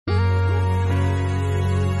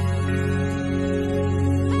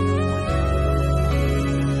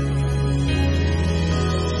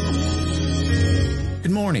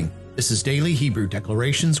This is Daily Hebrew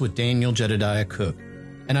Declarations with Daniel Jedediah Cook,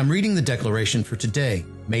 and I'm reading the declaration for today,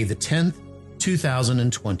 May the 10th,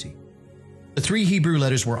 2020. The three Hebrew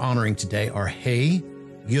letters we're honoring today are He,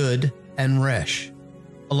 Yud, and Resh.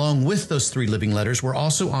 Along with those three living letters, we're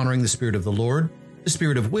also honoring the Spirit of the Lord, the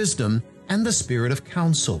Spirit of wisdom, and the Spirit of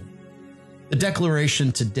counsel. The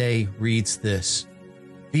declaration today reads this: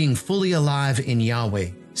 being fully alive in Yahweh,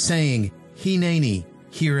 saying, Hineni,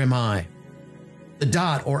 here am I. The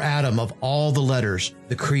dot or atom of all the letters,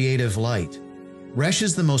 the creative light. Resh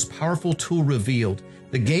is the most powerful tool revealed,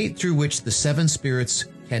 the gate through which the seven spirits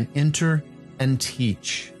can enter and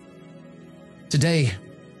teach. Today,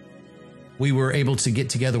 we were able to get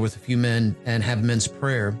together with a few men and have men's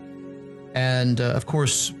prayer. And of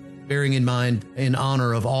course, bearing in mind, in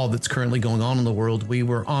honor of all that's currently going on in the world, we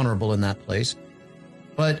were honorable in that place.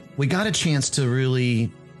 But we got a chance to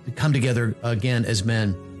really come together again as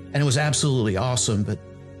men. And it was absolutely awesome.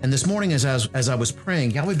 And this morning, as I was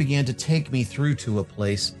praying, Yahweh began to take me through to a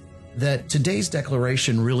place that today's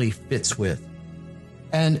declaration really fits with.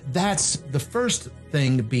 And that's the first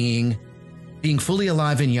thing being fully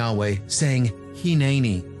alive in Yahweh, saying,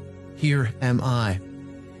 Hineni, here am I.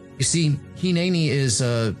 You see, Hineni is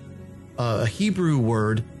a Hebrew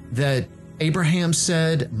word that Abraham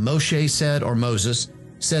said, Moshe said, or Moses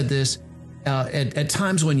said this at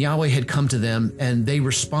times when Yahweh had come to them and they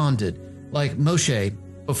responded, like Moshe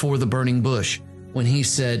before the burning bush, when he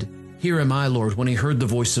said, here am I, Lord, when he heard the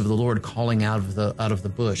voice of the Lord calling out of the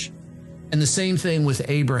bush. And the same thing with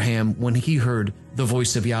Abraham when he heard the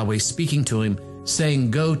voice of Yahweh speaking to him, saying,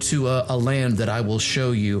 go to a land that I will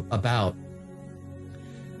show you about.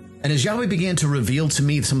 And as Yahweh began to reveal to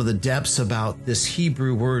me some of the depths about this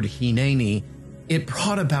Hebrew word Hineni, it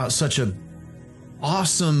brought about such a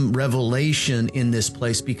awesome revelation in this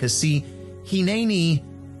place, because see, Hineni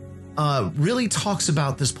really talks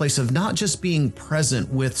about this place of not just being present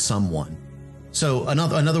with someone. So in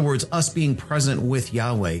other words, us being present with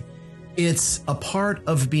Yahweh, it's a part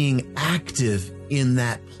of being active in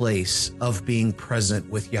that place of being present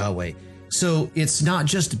with Yahweh. So it's not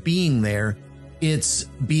just being there, it's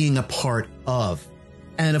being a part of.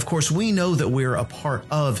 And of course, we know that we're a part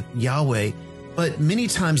of Yahweh, but many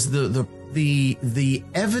times the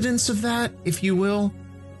evidence of that, if you will,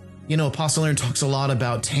 Apostle Aaron talks a lot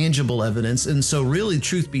about tangible evidence. And so really,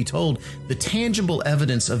 truth be told, the tangible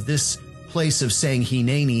evidence of this place of saying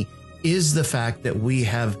Hineni is the fact that we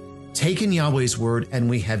have taken Yahweh's word and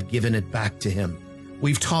we have given it back to him.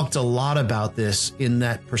 We've talked a lot about this in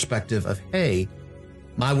that perspective of, hey,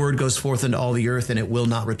 my word goes forth into all the earth and it will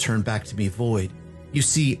not return back to me void. You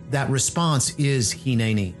see, that response is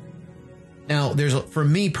Hineni. Now, for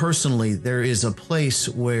me personally, there is a place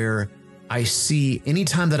where I see,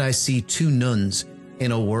 anytime that I see two nuns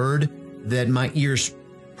in a word, that my ears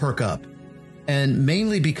perk up. And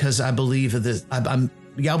mainly because I believe that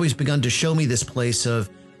Yahweh's begun to show me this place of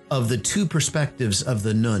the two perspectives of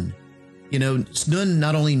the nun. Nun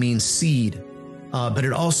not only means seed, but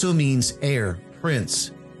it also means heir,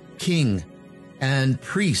 prince, king, and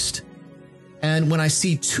priest. And when I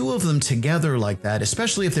see two of them together like that,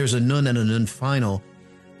 especially if there's a nun and a nun final,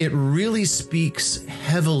 it really speaks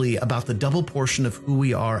heavily about the double portion of who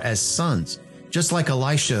we are as sons. Just like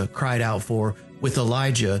Elisha cried out for with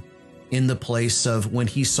Elijah in the place of when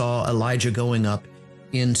he saw Elijah going up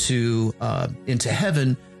into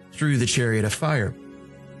heaven through the chariot of fire.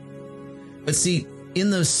 But see,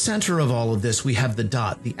 in the center of all of this, we have the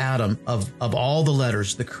dot, the atom of all the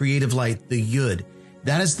letters, the creative light, the Yud.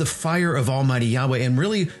 That is the fire of Almighty Yahweh. And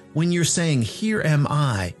really, when you're saying, here am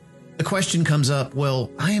I, the question comes up, well,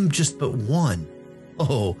 I am just but one.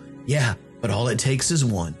 Oh, yeah, but all it takes is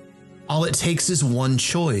one. All it takes is one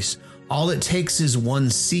choice. All it takes is one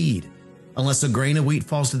seed. Unless a grain of wheat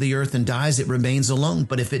falls to the earth and dies, it remains alone.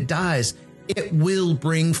 But if it dies, it will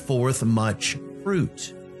bring forth much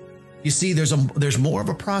fruit. You see, there's more of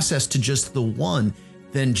a process to just the one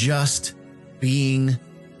than just being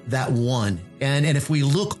that one. And if we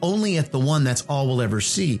look only at the one, that's all we'll ever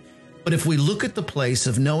see. But if we look at the place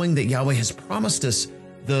of knowing that Yahweh has promised us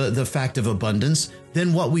the fact of abundance,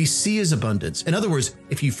 then what we see is abundance. In other words,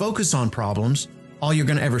 if you focus on problems, all you're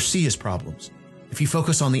going to ever see is problems. If you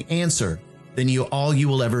focus on the answer, then all you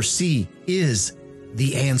will ever see is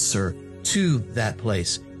the answer to that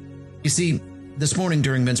place. You see, this morning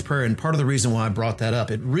during men's prayer, and part of the reason why I brought that up,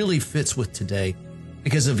 it really fits with today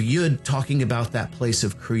because of Yud talking about that place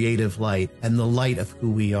of creative light and the light of who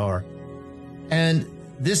we are. And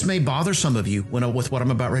this may bother some of you with what I'm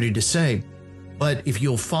about ready to say, but if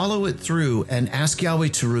you'll follow it through and ask Yahweh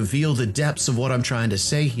to reveal the depths of what I'm trying to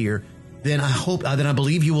say here, then I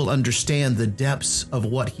believe you will understand the depths of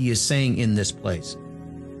what he is saying in this place.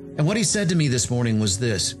 And what he said to me this morning was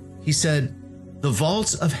this. He said, the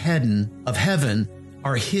vaults of heaven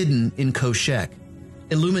are hidden in Koshek,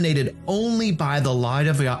 illuminated only by the light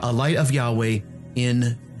of Yahweh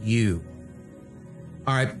in you.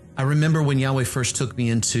 All right, I remember when Yahweh first took me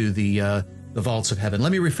into the vaults of heaven.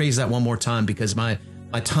 Let me rephrase that one more time because my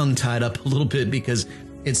tongue tied up a little bit because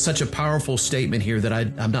it's such a powerful statement here that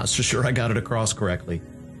I'm not so sure I got it across correctly.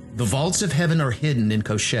 The vaults of heaven are hidden in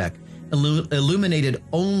Koshek, illuminated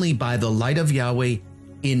only by the light of Yahweh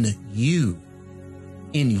in you.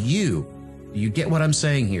 In you. You get what I'm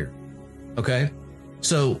saying here? Okay?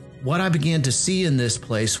 So what I began to see in this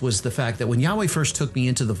place was the fact that when Yahweh first took me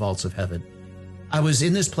into the vaults of heaven, I was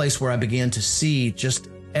in this place where I began to see just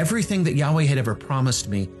everything that Yahweh had ever promised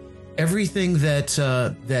me, everything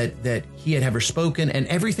that he had ever spoken, and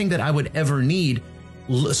everything that I would ever need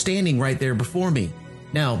standing right there before me.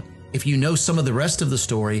 Now, if you know some of the rest of the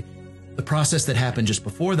story, the process that happened just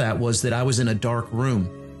before that was that I was in a dark room,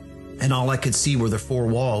 and all I could see were the four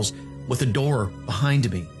walls with a door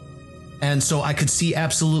behind me. And so I could see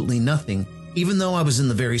absolutely nothing. Even though I was in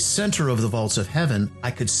the very center of the vaults of heaven,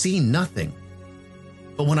 I could see nothing.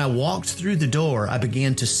 But when I walked through the door, I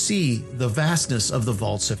began to see the vastness of the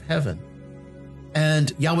vaults of heaven.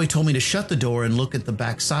 And Yahweh told me to shut the door and look at the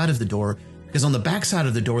back side of the door, because on the back side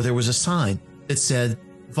of the door, there was a sign that said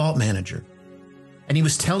Vault Manager. And he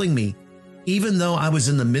was telling me, even though I was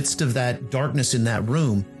in the midst of that darkness in that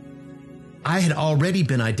room, I had already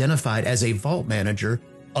been identified as a vault manager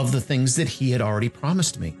of the things that he had already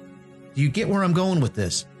promised me. Do you get where I'm going with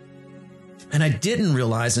this? And I didn't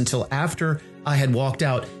realize until after I had walked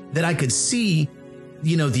out that I could see,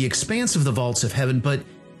 the expanse of the vaults of heaven, but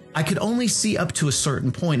I could only see up to a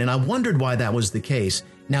certain point. And I wondered why that was the case.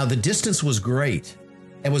 Now, the distance was great.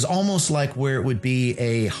 It was almost like where it would be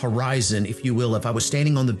a horizon, if you will, if I was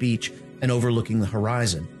standing on the beach and overlooking the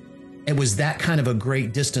horizon. It was that kind of a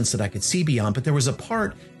great distance that I could see beyond, but there was a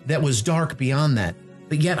part that was dark beyond that.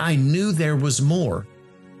 But yet I knew there was more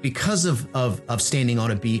because of standing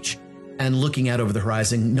on a beach and looking out over the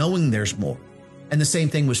horizon, knowing there's more. And the same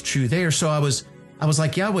thing was true there. So I was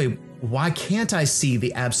like, Yahweh, why can't I see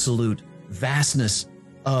the absolute vastness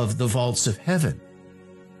of the vaults of heaven?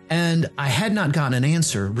 And I had not gotten an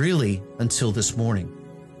answer really until this morning,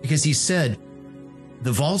 because he said,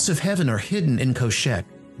 the vaults of heaven are hidden in Koshek.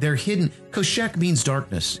 They're hidden. Koshek means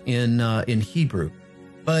darkness in Hebrew,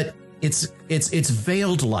 but it's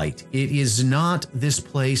veiled light. It is not this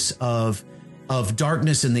place of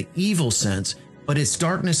darkness in the evil sense, but it's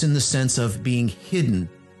darkness in the sense of being hidden,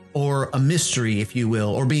 or a mystery, if you will,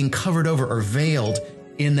 or being covered over or veiled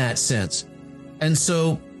in that sense. And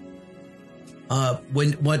so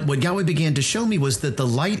what Yahweh began to show me was that the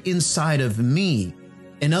light inside of me,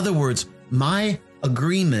 in other words, my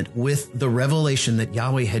agreement with the revelation that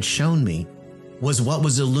Yahweh had shown me, was what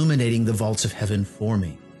was illuminating the vaults of heaven for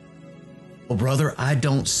me. Well, brother, I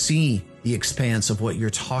don't see the expanse of what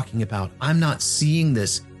you're talking about. I'm not seeing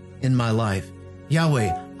this in my life.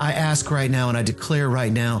 Yahweh, I ask right now and I declare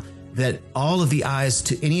right now that all of the eyes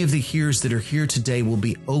to any of the hearers that are here today will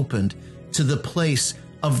be opened to the place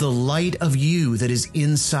of the light of you that is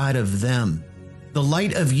inside of them. The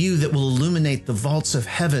light of you that will illuminate the vaults of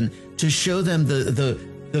heaven to show them the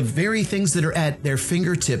very things that are at their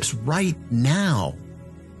fingertips right now.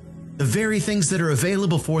 The very things that are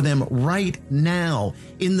available for them right now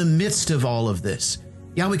in the midst of all of this.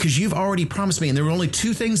 Yahweh, because you've already promised me, and there were only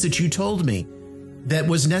two things that you told me that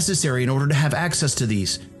was necessary in order to have access to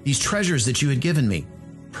these treasures that you had given me.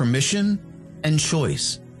 Permission and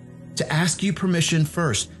choice. To ask you permission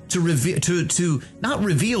first, to reveal, to not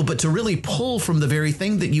reveal, but to really pull from the very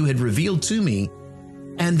thing that you had revealed to me,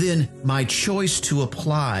 and then my choice to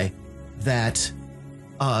apply that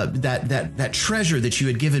treasure that you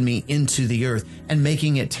had given me into the earth and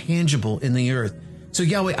making it tangible in the earth. So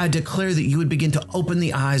Yahweh, I declare that you would begin to open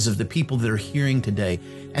the eyes of the people that are hearing today,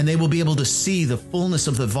 and they will be able to see the fullness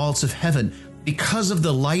of the vaults of heaven because of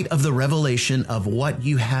the light of the revelation of what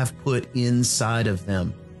you have put inside of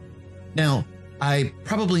them. Now, I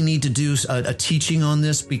probably need to do a teaching on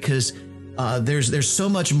this because there's so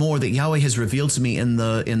much more that Yahweh has revealed to me in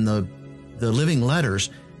the living letters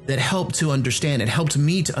that helped to understand. It helped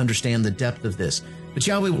me to understand the depth of this. But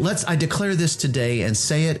Yahweh, I declare this today and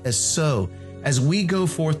say it as so, as we go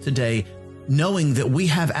forth today, knowing that we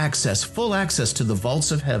have access, full access to the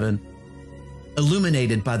vaults of heaven,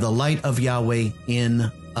 illuminated by the light of Yahweh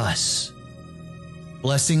in us.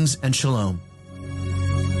 Blessings and shalom.